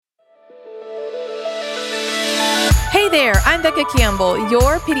there, I'm Becca Campbell,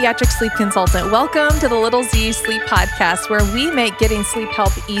 your pediatric sleep consultant. Welcome to the Little Z Sleep Podcast, where we make getting sleep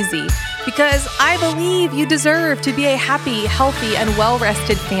help easy, because I believe you deserve to be a happy, healthy, and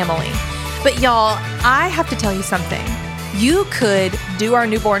well-rested family. But y'all, I have to tell you something. You could do our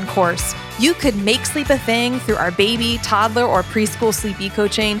newborn course. You could make sleep a thing through our baby, toddler, or preschool sleep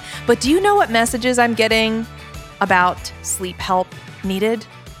eco-chain. But do you know what messages I'm getting about sleep help needed?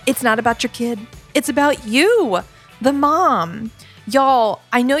 It's not about your kid. It's about you, the mom. Y'all,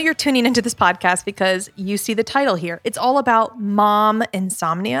 I know you're tuning into this podcast because you see the title here. It's all about mom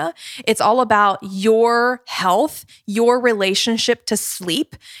insomnia. It's all about your health, your relationship to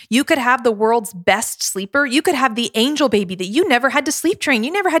sleep. You could have the world's best sleeper. You could have the angel baby that you never had to sleep train.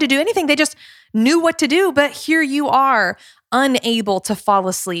 You never had to do anything. They just knew what to do. But here you are, unable to fall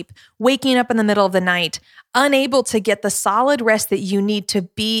asleep, waking up in the middle of the night, unable to get the solid rest that you need to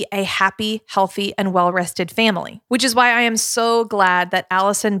be a happy, healthy, and well-rested family. Which is why I am so glad that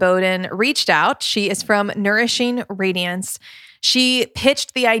Allison Bowden reached out. She is from Nourishing Radiance. She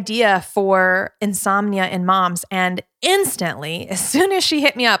pitched the idea for insomnia in moms, and instantly, as soon as she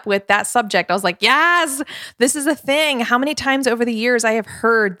hit me up with that subject, I was like, yes, this is a thing. How many times over the years I have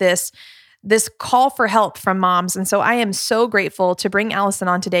heard this call for help from moms. And so I am so grateful to bring Allison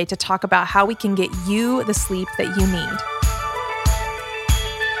on today to talk about how we can get you the sleep that you need.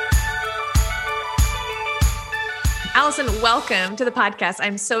 Allison, welcome to the podcast.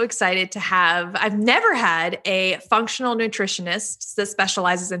 I'm so excited to I've never had a functional nutritionist that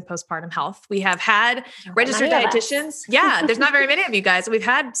specializes in postpartum health. We have had registered dietitians. Yeah, there's not very many of you guys. We've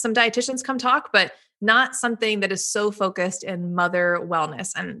had some dietitians come talk, but not something that is so focused in mother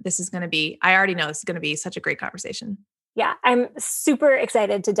wellness. And this is going to be, I already know this is going to be such a great conversation. Yeah, I'm super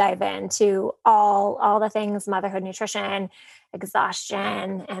excited to dive into all the things, motherhood, nutrition,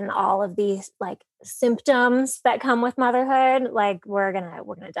 exhaustion, and all of these like symptoms that come with motherhood. Like we're gonna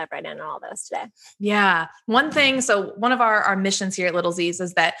dive right into all those today. Yeah. One of our missions here at Little Z's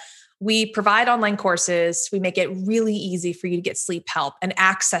is that we provide online courses. We make it really easy for you to get sleep help and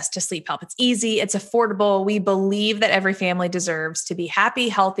access to sleep help. It's easy. It's affordable. We believe that every family deserves to be happy,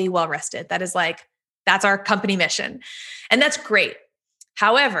 healthy, well-rested. That's our company mission. And that's great.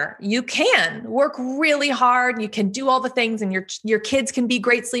 However, you can work really hard. You can do all the things and your kids can be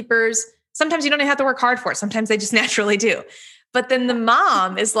great sleepers. Sometimes you don't even have to work hard for it. Sometimes they just naturally do. But then the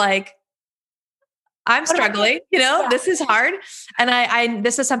mom is like, I'm struggling, This is hard. And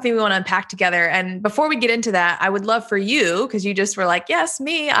this is something we want to unpack together. And before we get into that, I would love for you, because you just were like, yes,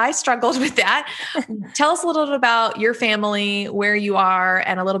 me, I struggled with that. Tell us a little bit about your family, where you are,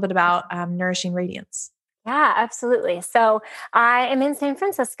 and a little bit about Nourishing Radiance. Yeah, absolutely. So I am in San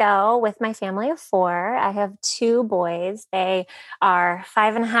Francisco with my family of 4. I have 2 boys. They are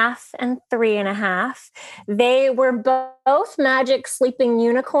 5.5 and 3.5. They were both magic sleeping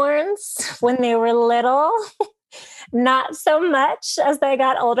unicorns when they were little. Not so much as they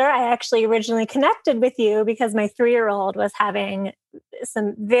got older. I actually originally connected with you because my 3-year-old was having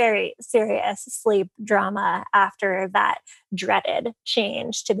some very serious sleep drama after that dreaded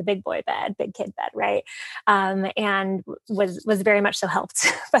change to the big kid bed, right? And was very much so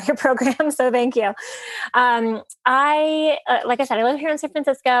helped by your program. So thank you. Like I said, I live here in San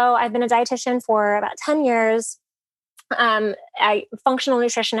Francisco. I've been a dietitian for about 10 years. Functional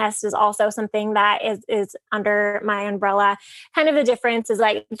nutritionist is also something that is under my umbrella. Kind of the difference is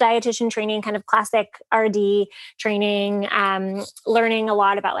like dietitian training, kind of classic RD training, learning a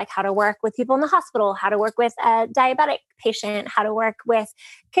lot about like how to work with people in the hospital, how to work with a diabetic patient, how to work with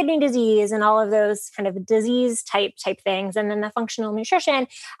kidney disease and all of those kind of disease type things. And then the functional nutrition,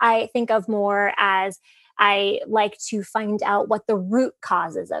 I think of more as I like to find out what the root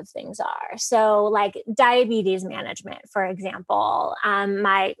causes of things are. So like diabetes management, for example,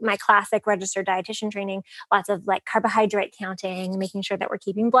 my classic registered dietitian training, lots of like carbohydrate counting, making sure that we're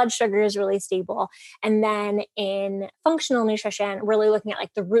keeping blood sugars really stable. And then in functional nutrition, really looking at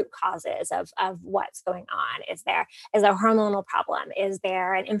like the root causes of what's going on. Is there a hormonal problem? Is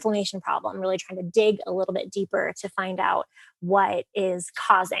there an inflammation problem? Really trying to dig a little bit deeper to find out what is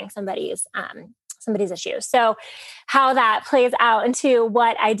causing somebody's issues. So how that plays out into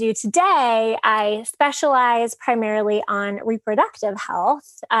what I do today, I specialize primarily on reproductive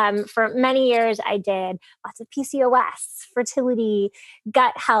health. For many years, I did lots of PCOS, fertility,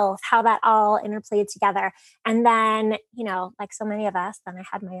 gut health, how that all interplayed together. And then, like so many of us, then I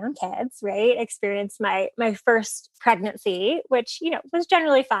had my own kids, right? Experienced my first pregnancy, which, was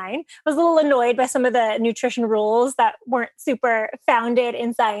generally fine. I was a little annoyed by some of the nutrition rules that weren't super founded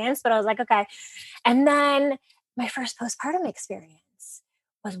in science, but I was like, okay. And then my first postpartum experience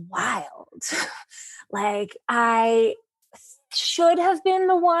was wild. Like I should have been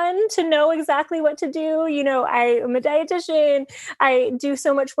the one to know exactly what to do. I am a dietitian. I do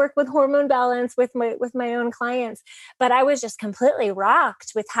so much work with hormone balance with my own clients, but I was just completely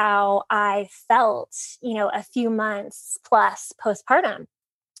rocked with how I felt, a few months plus postpartum.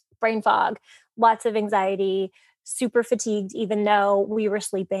 Brain fog, lots of anxiety, super fatigued, even though we were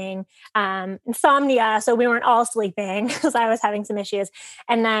sleeping, insomnia. So we weren't all sleeping because I was having some issues.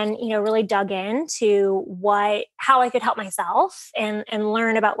 And then, really dug into how I could help myself and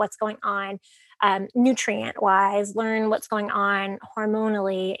learn about what's going on, nutrient wise, learn what's going on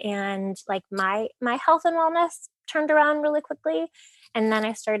hormonally, and like my health and wellness turned around really quickly. And then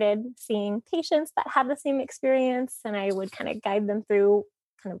I started seeing patients that had the same experience, and I would kind of guide them through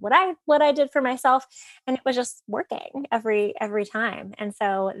kind of what I did for myself, and it was just working every time. And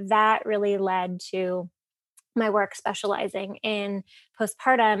so that really led to my work specializing in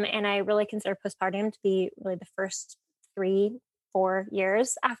postpartum, and I really consider postpartum to be really the first 3-4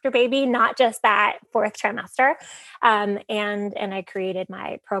 years after baby, not just that fourth trimester. And I created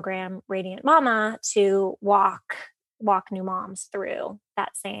my program Radiant Mama to walk new moms through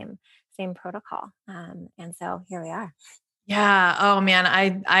that same protocol. And so here we are. Yeah. Oh man.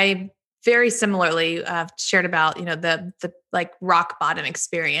 I very similarly shared about, the like rock bottom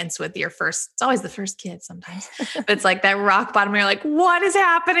experience with your first, it's always the first kid sometimes, but it's like that rock bottom where you're like, what is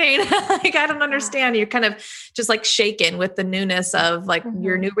happening? Like, I don't understand. You're kind of just like shaken with the newness of like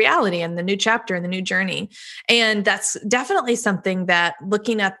your new reality and the new chapter and the new journey. And that's definitely something that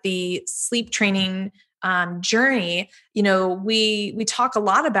looking at the sleep training journey, we talk a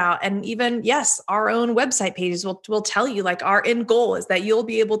lot about, and even, yes, our own website pages will tell you like our end goal is that you'll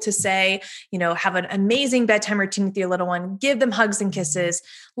be able to say, have an amazing bedtime routine with your little one, give them hugs and kisses,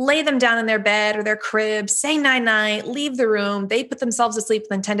 lay them down in their bed or their crib, say night night, leave the room. They put themselves to sleep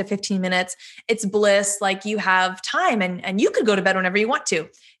within 10 to 15 minutes. It's bliss. Like you have time and you could go to bed whenever you want to.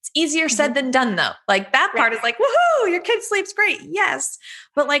 It's easier said than done though. Like that part is like, woohoo, your kid sleeps great. Yes.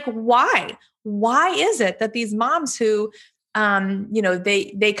 But like, why? Why is it that these moms who,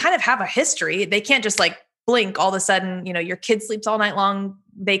 they kind of have a history, they can't just like blink all of a sudden, your kid sleeps all night long.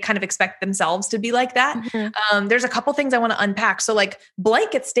 They kind of expect themselves to be like that. There's a couple things I want to unpack. So like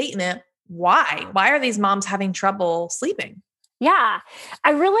blanket statement, why are these moms having trouble sleeping? Yeah,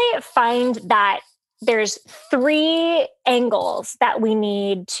 I really find that there's 3 angles that we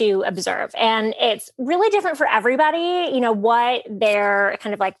need to observe. And it's really different for everybody, what their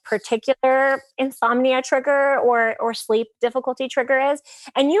kind of like particular insomnia trigger or sleep difficulty trigger is.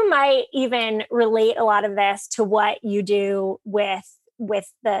 And you might even relate a lot of this to what you do with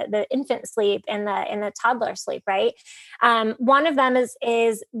the infant sleep and the toddler sleep, right? One of them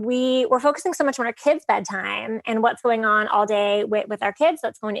is we're focusing so much on our kids' bedtime and what's going on all day with our kids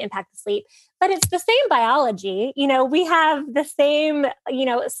that's going to impact the sleep. But it's the same biology. We have the same,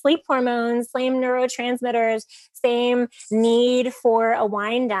 sleep hormones, same neurotransmitters, same need for a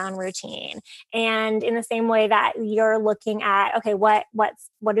wind down routine. And in the same way that you're looking at, okay, what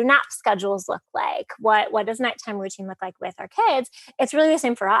do nap schedules look like? What does nighttime routine look like with our kids? It's really the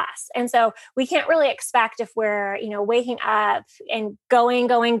same for us. And so we can't really expect if we're, waking up and going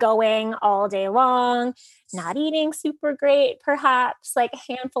all day long, not eating super great, perhaps like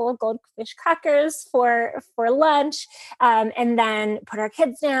a handful of goldfish crackers for lunch, and then put our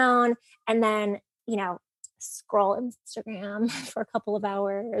kids down and then, scroll Instagram for a couple of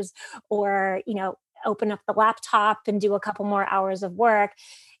hours or, open up the laptop and do a couple more hours of work.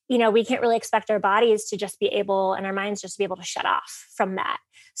 We can't really expect our bodies to just be able and our minds just to be able to shut off from that.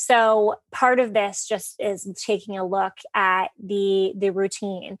 So part of this just is taking a look at the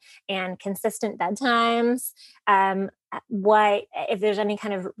routine and consistent bedtimes. What if there's any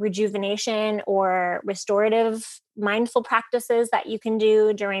kind of rejuvenation or restorative mindful practices that you can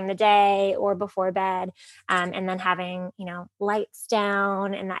do during the day or before bed, and then having lights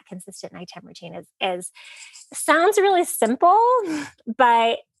down and that consistent nighttime routine is sounds really simple,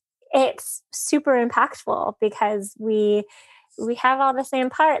 but it's super impactful because we have all the same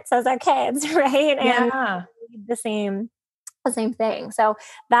parts as our kids, right? And the same thing. So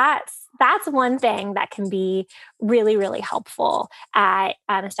that's one thing that can be really, really helpful at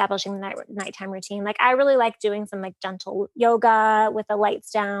establishing the nighttime routine. Like I really like doing some like gentle yoga with the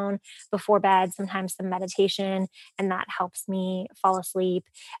lights down before bed, sometimes some meditation, and that helps me fall asleep.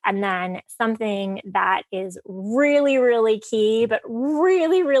 And then something that is really, really key, but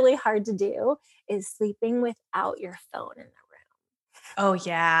really, really hard to do is sleeping without your phone in the room. Oh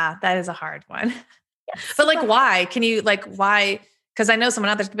yeah, that is a hard one. Yes. But like, why? Can you like, why? Cause I know someone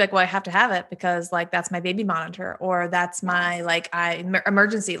out there's gonna be like, well, I have to have it because like, that's my baby monitor or that's my like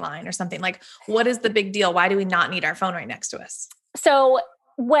emergency line or something. Like, what is the big deal? Why do we not need our phone right next to us? So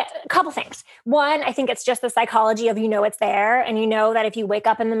a couple things. One, I think it's just the psychology of, it's there. And that if you wake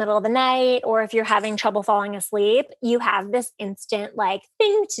up in the middle of the night or if you're having trouble falling asleep, you have this instant like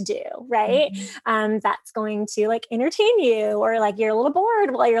thing to do, right? Mm-hmm. That's going to like entertain you, or like you're a little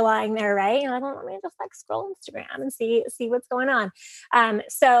bored while you're lying there, right? You're like, well, let me just like scroll Instagram and see what's going on.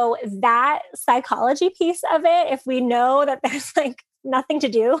 So that psychology piece of it, if we know that there's like nothing to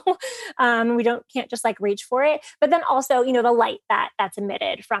do. We can't just like reach for it. But then also, the light that's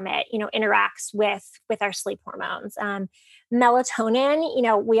emitted from it, interacts with our sleep hormones.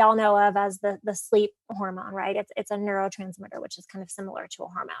 Melatonin, we all know of as the sleep hormone, right? It's a neurotransmitter, which is kind of similar to a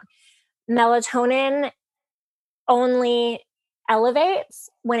hormone. Melatonin only elevates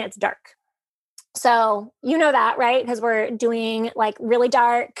when it's dark. So that, right? Because we're doing like really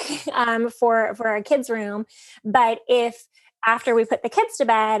dark for our kids' room. But if after we put the kids to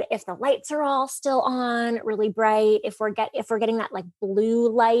bed, if the lights are all still on, really bright, if we're getting that like blue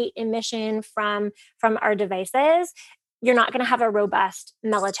light emission from our devices, you're not going to have a robust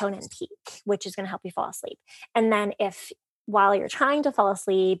melatonin peak, which is going to help you fall asleep. And then if while you're trying to fall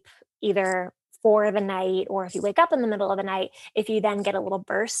asleep, either for the night, or if you wake up in the middle of the night, if you then get a little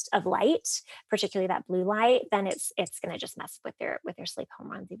burst of light, particularly that blue light, then it's going to just mess with your sleep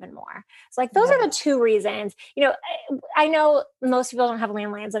hormones even more. So like those are the two reasons. I know most people don't have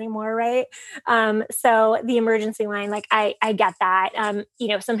landlines anymore, right? So the emergency line, like I get that.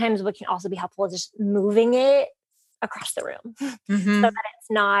 Sometimes what can also be helpful is just moving it across the room so that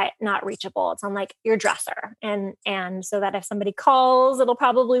it's not reachable. It's on like your dresser, and so that if somebody calls, it'll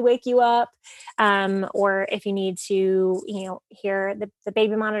probably wake you up. Or if you need to, hear the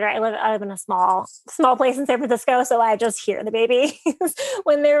baby monitor. I live in a small place in San Francisco, so I just hear the baby.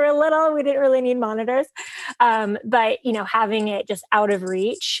 When they were little, we didn't really need monitors. But having it just out of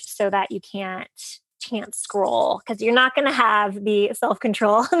reach so that you can't scroll, because you're not going to have the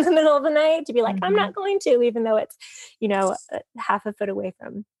self-control in the middle of the night to be like, I'm not going to, even though it's, half a foot away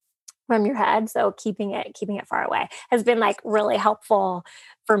from your head. So keeping it far away has been like really helpful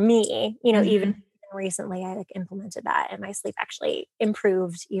for me, even recently I like implemented that and my sleep actually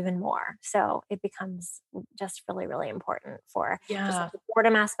improved even more. So it becomes just really, really important for just like the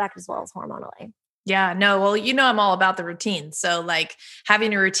boredom aspect as well as hormonally. Yeah, no, well, I'm all about the routine. So like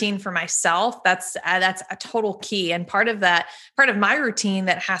having a routine for myself, that's a total key. And part of my routine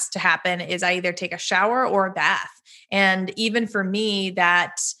that has to happen is I either take a shower or a bath. And even for me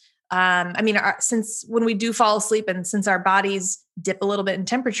that, since when we do fall asleep and since our bodies dip a little bit in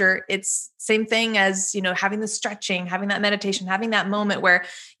temperature, it's same thing as, having the stretching, having that meditation, having that moment where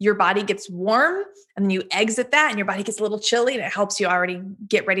your body gets warm and then you exit that and your body gets a little chilly and it helps you already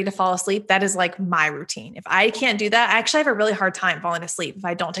get ready to fall asleep. That is like my routine. If I can't do that, I actually have a really hard time falling asleep if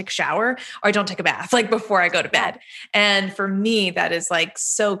I don't take a shower or I don't take a bath, like before I go to bed. And for me, that is like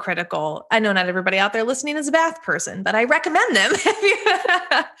so critical. I know not everybody out there listening is a bath person, but I recommend them.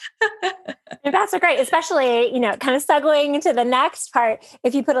 And that's so great, especially, kind of segueing into the next part.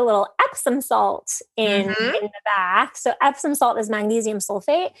 If you put a little Epsom salt in the bath. So Epsom salt is magnesium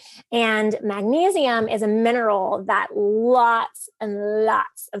sulfate, and magnesium is a mineral that lots and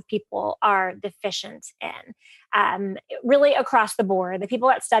lots of people are deficient in. Really across the board. The people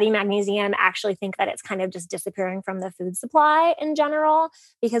that study magnesium actually think that it's kind of just disappearing from the food supply in general,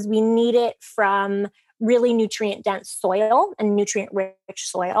 because we need it from really nutrient dense soil and nutrient rich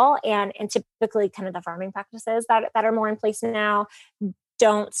soil. And typically kind of the farming practices that are more in place now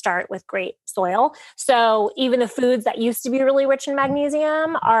don't start with great soil. So even the foods that used to be really rich in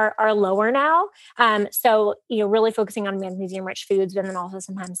magnesium are lower now. So, really focusing on magnesium rich foods, and then also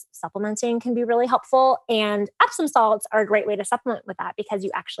sometimes supplementing can be really helpful. And Epsom salts are a great way to supplement with that because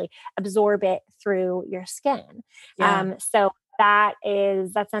you actually absorb it through your skin. Yeah. So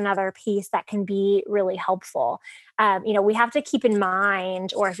that's another piece that can be really helpful. We have to keep in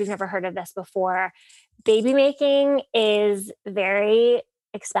mind, or if you've never heard of this before, baby making is very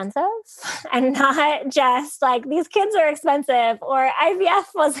expensive, and not just like these kids are expensive or IVF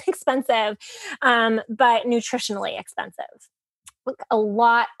was expensive, but nutritionally expensive. A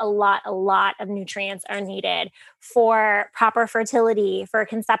lot of nutrients are needed for proper fertility, for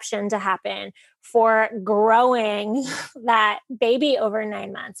conception to happen, for growing that baby over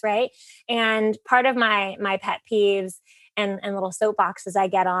 9 months, right? And part of my pet peeves and little soapboxes I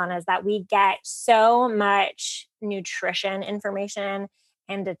get on is that we get so much nutrition information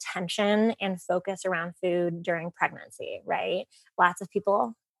and attention and focus around food during pregnancy, right? Lots of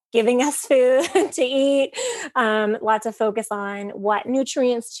people giving us food to eat. Lots of focus on what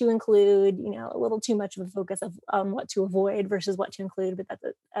nutrients to include, a little too much of a focus of what to avoid versus what to include, but that's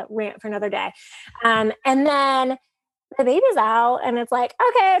a rant for another day. And then the baby's out and it's like,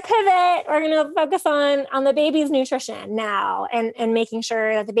 okay, pivot. We're going to focus on the baby's nutrition now and making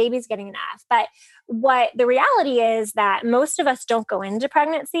sure that the baby's getting enough. But what the reality is that most of us don't go into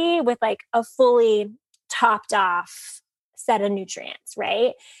pregnancy with like a fully topped off set of nutrients,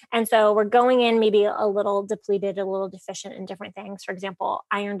 right? And so we're going in maybe a little depleted, a little deficient in different things. For example,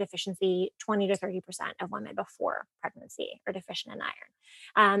 iron deficiency, 20 to 30% of women before pregnancy are deficient in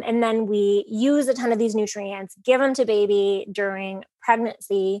iron. And then we use a ton of these nutrients, give them to baby during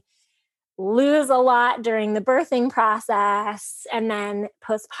pregnancy, lose a lot during the birthing process, and then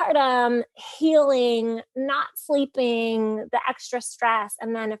postpartum, healing, not sleeping, the extra stress.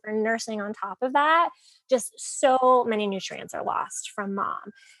 And then if you're nursing on top of that, just so many nutrients are lost from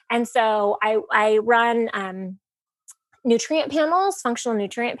mom. And so I run nutrient panels, functional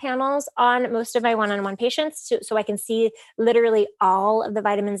nutrient panels on most of my one-on-one patients so I can see literally all of the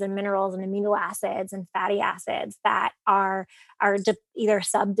vitamins and minerals and amino acids and fatty acids that are either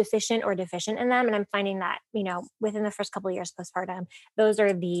sub-deficient or deficient in them. And I'm finding that, within the first couple of years postpartum, those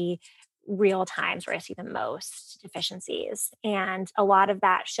are the real times where I see the most deficiencies. And a lot of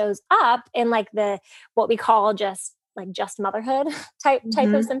that shows up in like what we call just motherhood type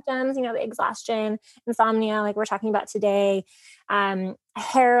of symptoms, the exhaustion, insomnia, like we're talking about today,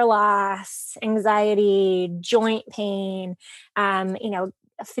 hair loss, anxiety, joint pain,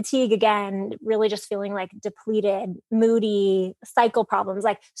 fatigue, again, really just feeling like depleted, moody, cycle problems.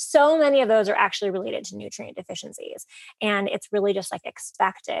 Like so many of those are actually related to nutrient deficiencies. And it's really just like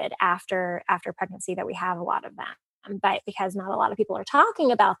expected after pregnancy that we have a lot of them. But because not a lot of people are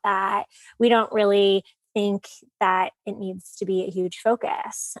talking about that, we don't really think that it needs to be a huge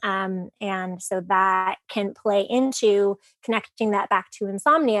focus. And so that can play into connecting that back to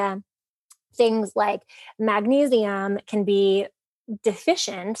insomnia. Things like magnesium can be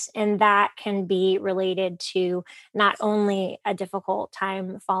deficient, and that can be related to not only a difficult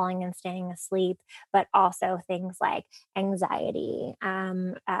time falling and staying asleep, but also things like anxiety,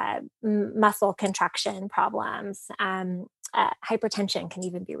 muscle contraction problems, hypertension can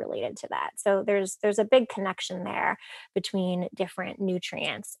even be related to that. So there's a big connection there between different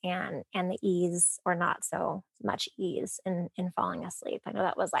nutrients and the ease or not so much ease in falling asleep. I know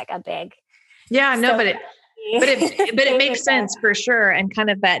that was like a big but it makes sense for sure. And kind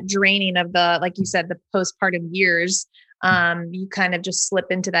of that draining of like you said, the postpartum years, you kind of just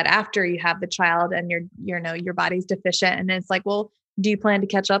slip into that after you have the child and your body's deficient. And it's like, well, do you plan to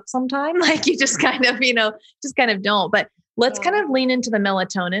catch up sometime? Like you just kind of don't. But let's kind of lean into the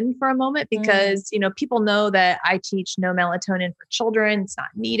melatonin for a moment because, people know that I teach no melatonin for children. It's not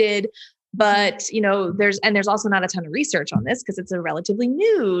needed. But, there's also not a ton of research on this because it's a relatively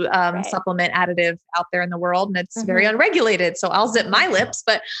new supplement additive out there in the world, and it's very unregulated. So I'll zip my lips,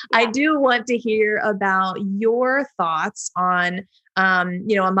 but I do want to hear about your thoughts on, a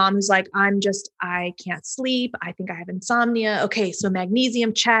mom who's like, I can't sleep. I think I have insomnia. Okay. So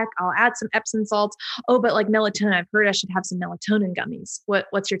magnesium, check. I'll add some Epsom salts. Oh, but like melatonin, I've heard I should have some melatonin gummies.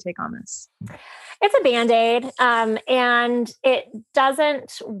 What's your take on this? It's a Band-Aid, and it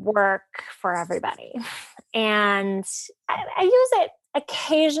doesn't work for everybody. And I use it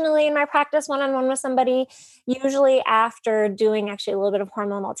occasionally in my practice one-on-one with somebody, usually after doing actually a little bit of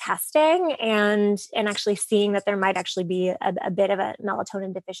hormonal testing and actually seeing that there might actually be a bit of a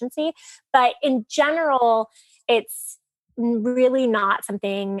melatonin deficiency. But in general, it's really not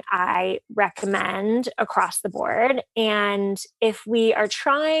something I recommend across the board. And if we are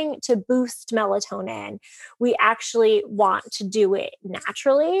trying to boost melatonin, we actually want to do it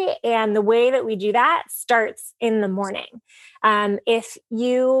naturally. And the way that we do that starts in the morning. If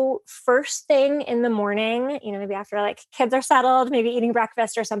you first thing in the morning, maybe after like kids are settled, maybe eating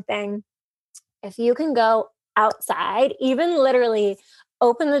breakfast or something, if you can go outside, even literally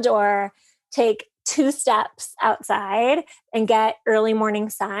open the door, take 2 steps outside and get early morning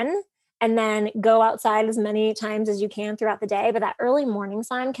sun, and then go outside as many times as you can throughout the day. But that early morning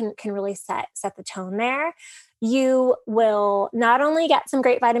sun can really set the tone there. You will not only get some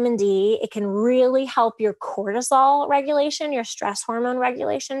great vitamin D, it can really help your cortisol regulation, your stress hormone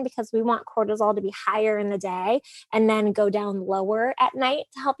regulation, because we want cortisol to be higher in the day and then go down lower at night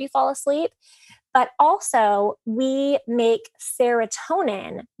to help you fall asleep. But also we make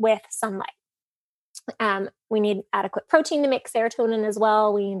serotonin with sunlight. We need adequate protein to make serotonin as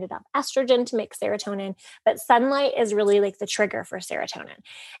well. We need enough estrogen to make serotonin, but sunlight is really like the trigger for serotonin.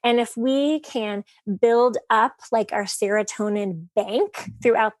 And if we can build up like our serotonin bank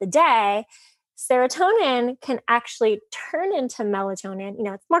throughout the day, serotonin can actually turn into melatonin.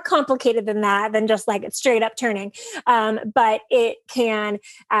 It's more complicated than that, than just like it's straight up turning. But it can,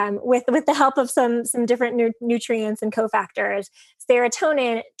 with the help of some different nutrients and cofactors,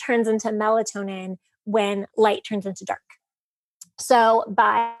 serotonin turns into melatonin when light turns into dark. So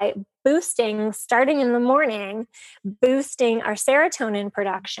by starting in the morning, boosting our serotonin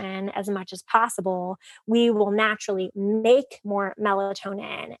production as much as possible, we will naturally make more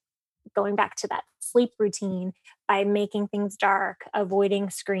melatonin. Going back to that sleep routine, by making things dark, avoiding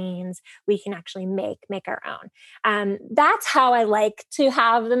screens, we can actually make our own. That's how I like to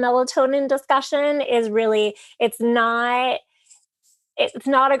have the melatonin discussion. Is really, it's not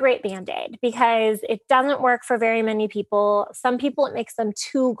a great Band-Aid, because it doesn't work for very many people. Some people, it makes them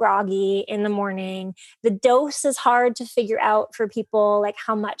too groggy in the morning. The dose is hard to figure out for people, like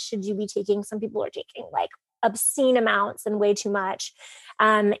how much should you be taking? Some people are taking like obscene amounts and way too much.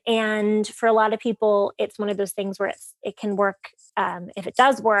 And for a lot of people, it's one of those things where it can work. If it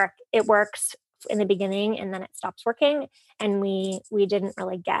does work, it works in the beginning and then it stops working. And we didn't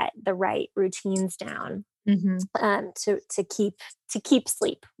really get the right routines down. To keep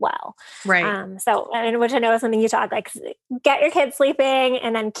sleep well. Right. So, and which I know is something you talk, like get your kid sleeping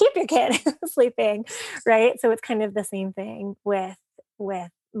and then keep your kid sleeping. Right. So it's kind of the same thing with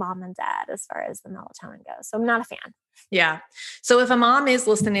mom and dad as far as the melatonin goes. So I'm not a fan. Yeah. So if a mom is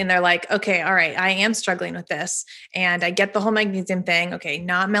listening, they're like, okay, all right, I am struggling with this and I get the whole magnesium thing. Okay.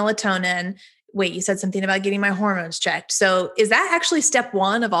 Not melatonin. Wait, you said something about getting my hormones checked. So is that actually step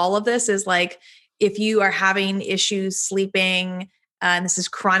one of all of this? Is like, if you are having issues sleeping, and this is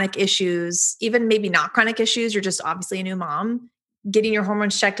chronic issues, even maybe not chronic issues, you're just obviously a new mom, getting your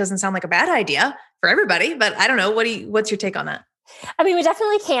hormones checked doesn't sound like a bad idea for everybody, but I don't know. What's your take on that? I mean, we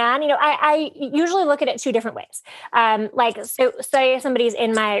definitely can. I usually look at it two different ways. So say somebody's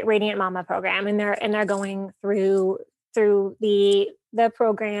in my Radiant Mama program and they're going through the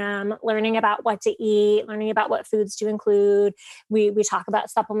program, learning about what to eat, learning about what foods to include. We talk about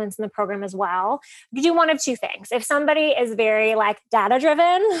supplements in the program as well. You do one of two things. If somebody is very like data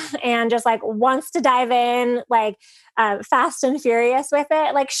driven and just like wants to dive in, like fast and furious with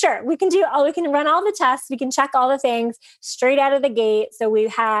it, like, sure, we can run all the tests. We can check all the things straight out of the gate. So we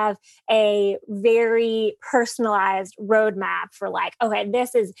have a very personalized roadmap for like, okay,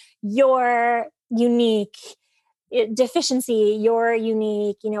 this is your unique deficiency, your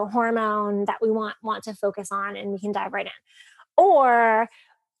unique, hormone that we want to focus on, and we can dive right in.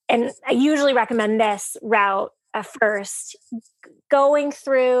 And I usually recommend this route first, going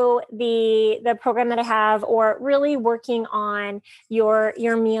through the program that I have, or really working on your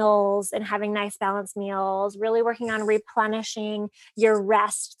meals and having nice balanced meals, really working on replenishing your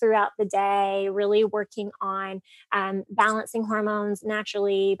rest throughout the day, really working on balancing hormones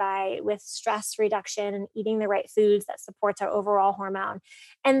naturally with stress reduction and eating the right foods that supports our overall hormone.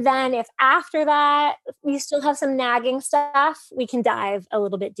 And then if after that we still have some nagging stuff, we can dive a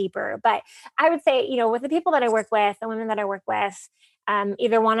little bit deeper. But I would say, with the people that I work with, the women that I work with,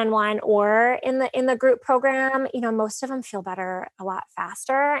 either one-on-one or in the group program, most of them feel better a lot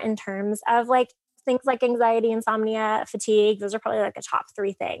faster in terms of like things like anxiety, insomnia, fatigue. Those are probably like the top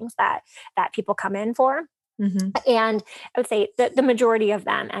three things that people come in for. Mm-hmm. And I would say that the majority of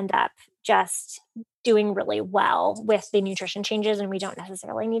them end up just doing really well with the nutrition changes, and we don't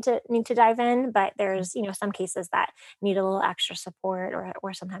necessarily need to dive in, but there's, some cases that need a little extra support,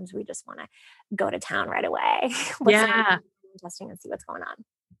 or sometimes we just want to go to town right away. Testing and see what's going on.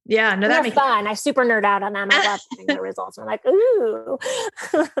 Yeah, no, that makes fun. I super nerd out on them. I love seeing the results. I'm like, ooh.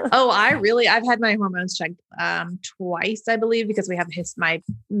 I've had my hormones checked twice, I believe, because we have my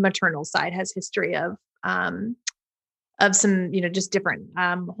maternal side has history of some, just different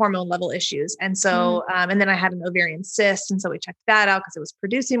hormone level issues. And so, and then I had an ovarian cyst. And so we checked that out because it was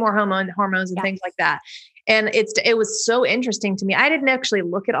producing more hormones and things like that. And it was so interesting to me. I didn't actually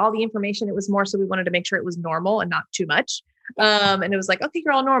look at all the information. It was more so we wanted to make sure it was normal and not too much. And it was like, okay,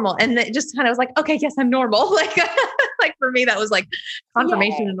 you're all normal. And it just kind of was like, okay, yes, I'm normal. Like, like for me, that was like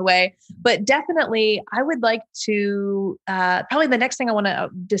confirmation in a way, but definitely I would like to, probably the next thing I want to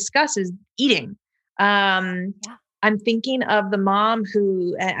discuss is eating. I'm thinking of the mom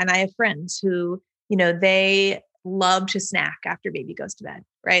who, and I have friends who, they love to snack after baby goes to bed,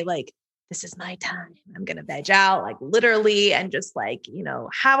 right? Like, this is my time. I'm going to veg out, like literally, and just like,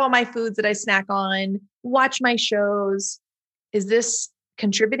 have all my foods that I snack on, watch my shows. Is this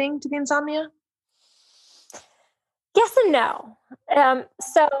contributing to the insomnia? Yes and no.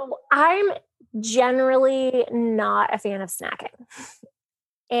 So I'm generally not a fan of snacking.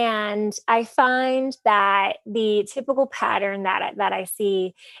 And I find that the typical pattern that I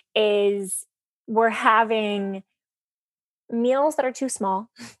see is we're having meals that are too small,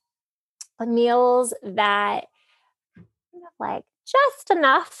 meals that like just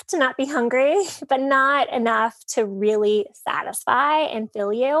enough to not be hungry, but not enough to really satisfy and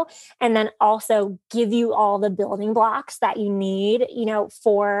fill you. And then also give you all the building blocks that you need,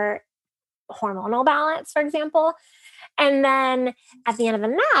 for hormonal balance, for example. And then at the end of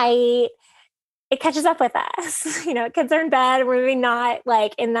the night, it catches up with us. Kids are in bed. We're maybe not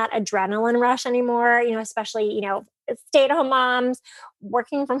like in that adrenaline rush anymore, especially, stay at home moms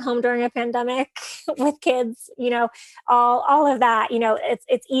working from home during a pandemic with kids, all of that,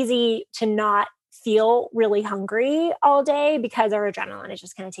 it's easy to not feel really hungry all day because our adrenaline is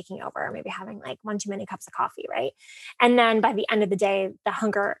just kind of taking over, maybe having like one too many cups of coffee, right? And then by the end of the day, the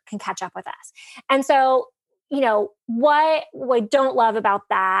hunger can catch up with us. And so what we don't love about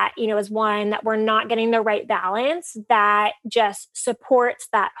that, is one, that we're not getting the right balance that just supports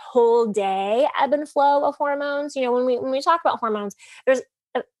that whole day ebb and flow of hormones. When we talk about hormones, there's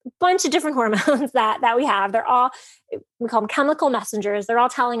a bunch of different hormones that we have. They're all, we call them chemical messengers. They're all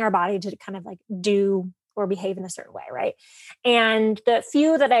telling our body to kind of like do or behave in a certain way, right? And the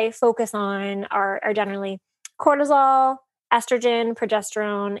few that I focus on are generally cortisol, estrogen,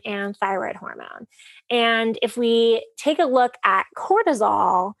 progesterone, and thyroid hormone. And if we take a look at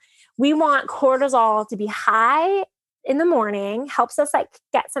cortisol, we want cortisol to be high in the morning, helps us like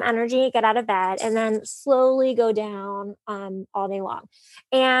get some energy, get out of bed, and then slowly go down all day long.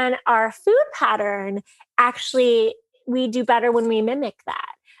 And our food pattern, actually, we do better when we mimic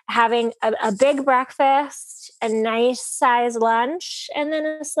that. Having a big breakfast, a nice size lunch, and then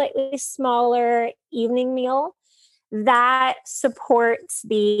a slightly smaller evening meal that supports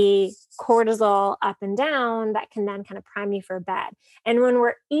the cortisol up and down that can then kind of prime you for bed. And when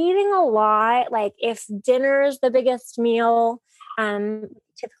we're eating a lot, like if dinner is the biggest meal,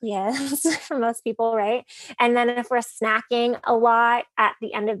 typically is for most people, right? And then if we're snacking a lot at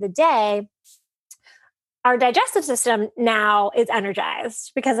the end of the day, our digestive system now is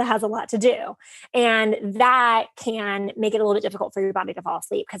energized because it has a lot to do. And that can make it a little bit difficult for your body to fall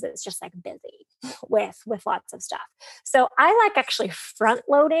asleep because it's just like busy with lots of stuff. So I like actually front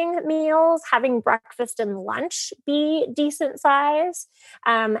loading meals, having breakfast and lunch be decent size,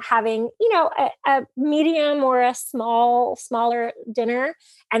 having, a medium or a smaller dinner,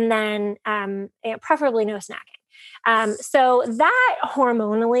 and then preferably no snacking. So that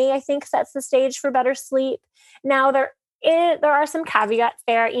hormonally, I think, sets the stage for better sleep. Now, there are some caveats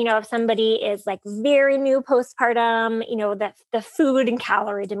there. If somebody is like very new postpartum, the food and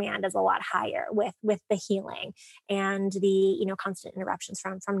calorie demand is a lot higher with the healing and the, constant interruptions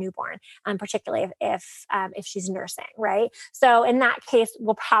from newborn, particularly if she's nursing, right? So in that case,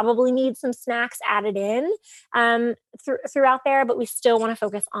 we'll probably need some snacks added in throughout there, but we still want to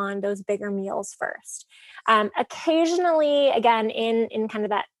focus on those bigger meals first. Occasionally, again, in kind of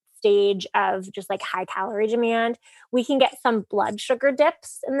that stage of just like high calorie demand, we can get some blood sugar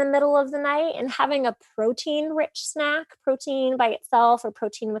dips in the middle of the night, and having a protein rich snack, protein by itself or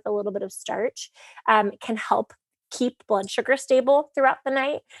protein with a little bit of starch, can help keep blood sugar stable throughout the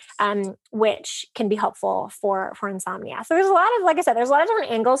night, which can be helpful for insomnia. So there's a lot of, like I said, there's a lot of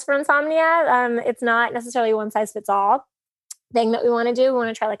different angles for insomnia. It's not necessarily one size fits all thing that we want to do. We want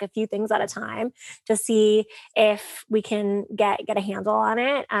to try like a few things at a time to see if we can get a handle on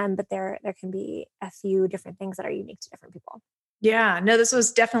it. But there can be a few different things that are unique to different people. Yeah, no, this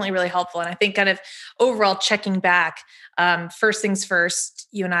was definitely really helpful. And I think kind of overall checking back, first things first,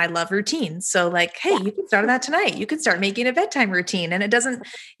 you and I love routines. So like, hey, you can start on that tonight. You can start making a bedtime routine. And it doesn't,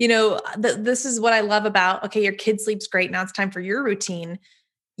 this is what I love about, okay, your kid sleeps great. Now it's time for your routine.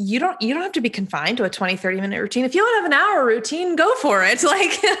 You don't have to be confined to a 20, 30-minute routine. If you want to have an hour routine, go for it.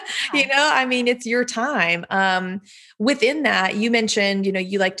 Like, it's your time. Within that, you mentioned,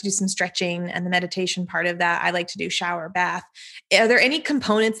 you like to do some stretching and the meditation part of that. I like to do shower, bath. Are there any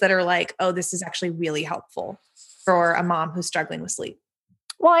components that are like, oh, this is actually really helpful for a mom who's struggling with sleep?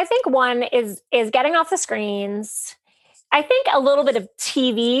 Well, I think one is getting off the screens. I think a little bit of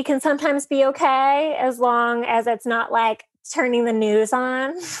TV can sometimes be okay, as long as it's not like turning the news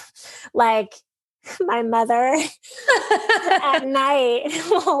on, like my mother at night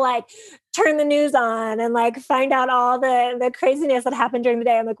will like turn the news on and like find out all the craziness that happened during the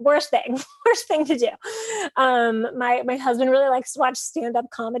day. I'm like, worst thing to do. My husband really likes to watch stand-up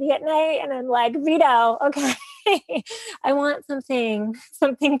comedy at night. And I'm like, Vito, okay. I want something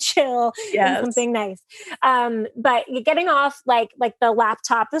chill and something nice. But getting off like the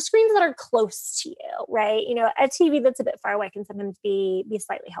laptop, the screens that are close to you, right? You know, a TV that's a bit far away can sometimes be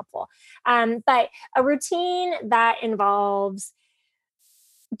slightly helpful. But a routine that involves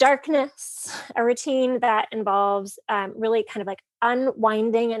darkness, a routine that involves really kind of like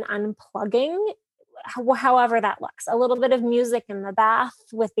unwinding and unplugging, however that looks. A little bit of music in the bath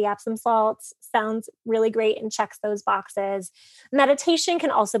with the Epsom salts sounds really great and checks those boxes. Meditation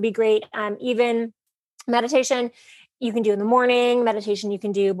can also be great. Even meditation you can do in the morning, meditation you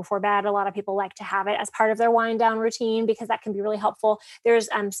can do before bed. A lot of people like to have it as part of their wind down routine because that can be really helpful. There's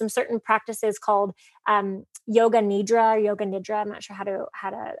some certain practices called yoga nidra. I'm not sure how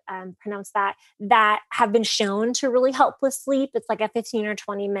to pronounce that have been shown to really help with sleep. It's like a 15 or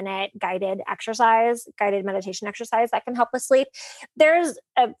 20 minute guided meditation exercise that can help with sleep. There's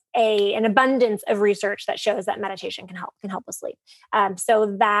an abundance of research that shows that meditation can help with sleep.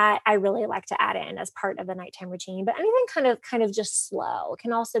 So that I really like to add in as part of the nighttime routine. But anything kind of just slow. It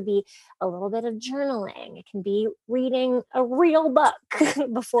can also be a little bit of journaling. It can be reading a real book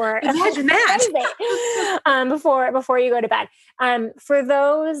before imagine that. before you go to bed. For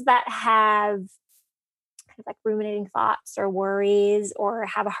those that have kind of like ruminating thoughts or worries or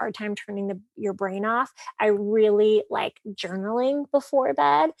have a hard time turning your brain off, I really like journaling before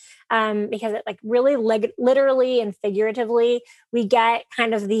bed because it like really literally and figuratively, we get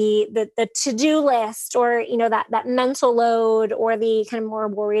kind of the to-do list or, you know, that mental load or the kind of more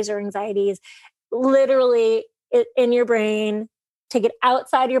worries or anxieties literally in your brain. Take it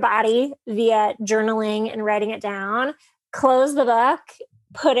outside your body via journaling and writing it down, close the book,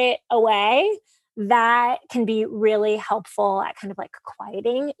 put it away. That can be really helpful at kind of like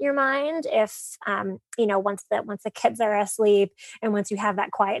quieting your mind if, once the kids are asleep and once you have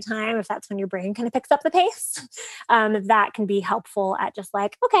that quiet time, if that's when your brain kind of picks up the pace, that can be helpful at just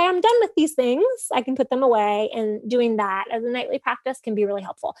like, okay, I'm done with these things. I can put them away, and doing that as a nightly practice can be really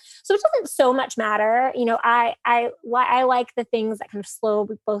helpful. So it doesn't so much matter. You know, I like the things that kind of slow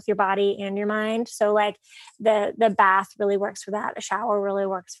both your body and your mind. So like the bath really works for that. The shower really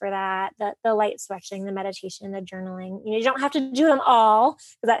works for that. The light switching, the meditation, the journaling. You don't have to do them all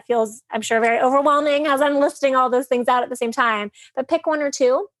because that feels, I'm sure, very overwhelming as I'm listing all those things out at the same time. But pick one or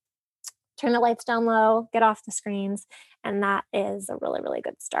two, turn the lights down low, get off the screens, and that is a really, really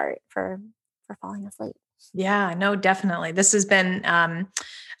good start for falling asleep. Yeah, no, definitely. This has been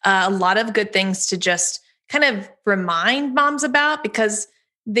a lot of good things to just kind of remind moms about because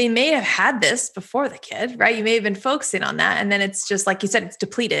they may have had this before the kid, right? You may have been focusing on that. And then it's just, like you said, it's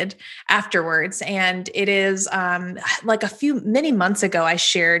depleted afterwards. And it is like many months ago, I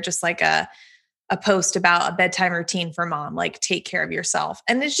shared just like a post about a bedtime routine for mom, like take care of yourself.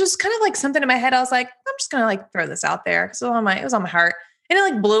 And it's just kind of like something in my head. I was like, I'm just going to like throw this out there. So it was on my heart, and it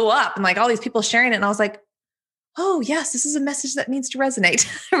like blew up and like all these people sharing it. And I was like, oh yes, this is a message that needs to resonate,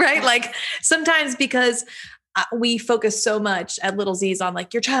 right? Like sometimes because we focus so much at Little Z's on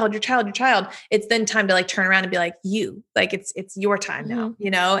like your child. It's then time to like turn around and be like, it's your time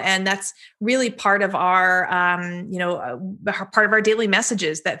now, and that's really part of our, part of our daily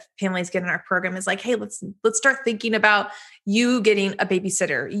messages that families get in our program is like, hey, let's start thinking about you getting a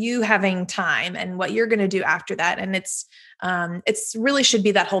babysitter, you having time and what you're going to do after that. And it's really should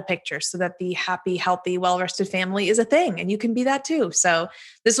be that whole picture so that the happy, healthy, well-rested family is a thing and you can be that too. So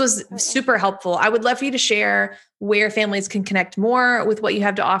this was super helpful. I would love for you to share where families can connect more with what you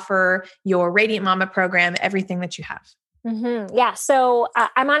have to offer, your Radiant Mama program, everything that you have. Mm-hmm. Yeah. So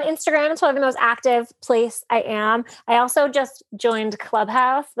I'm on Instagram. It's probably the most active place I am. I also just joined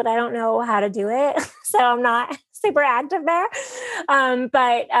Clubhouse, but I don't know how to do it. So I'm not super active there.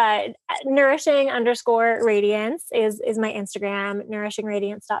 But nourishing_radiance is my Instagram.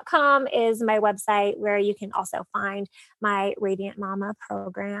 Nourishingradiance.com is my website where you can also find my Radiant Mama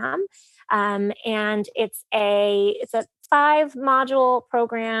program. And it's a 5-module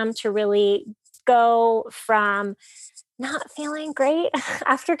program to really go from not feeling great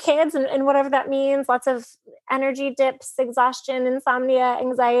after kids and whatever that means. Lots of energy dips, exhaustion, insomnia,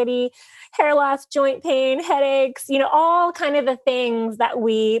 anxiety, hair loss, joint pain, headaches, all kind of the things that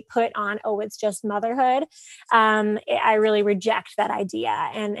we put on, oh, it's just motherhood. I really reject that idea.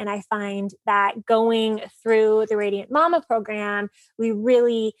 And I find that going through the Radiant Mama program, we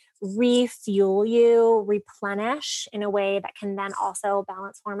really refuel you, replenish in a way that can then also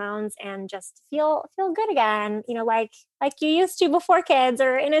balance hormones and just feel good again, like you used to before kids,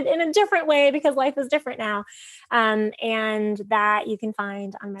 or in a different way, because life is different now. And that you can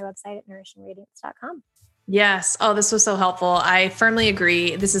find on my website at nourishingradiance.com. Yes. Oh, this was so helpful. I firmly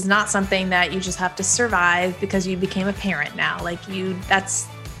agree. This is not something that you just have to survive because you became a parent now.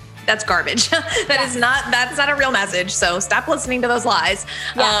 That's garbage. That's not a real message. So stop listening to those lies.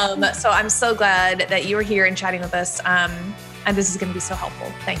 Yeah. So I'm so glad that you were here and chatting with us. And this is going to be so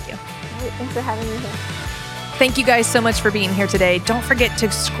helpful. Thank you. Great. Thanks for having me here. Thank you guys so much for being here today. Don't forget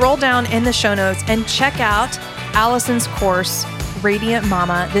to scroll down in the show notes and check out Allison's course, Radiant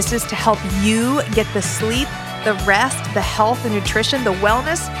Mama. This is to help you get the sleep, the rest, the health, the nutrition, the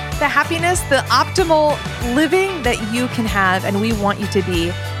wellness, the happiness, the optimal living that you can have. And we want you to be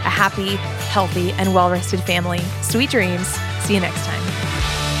a happy, healthy, and well-rested family. Sweet dreams. See you next time.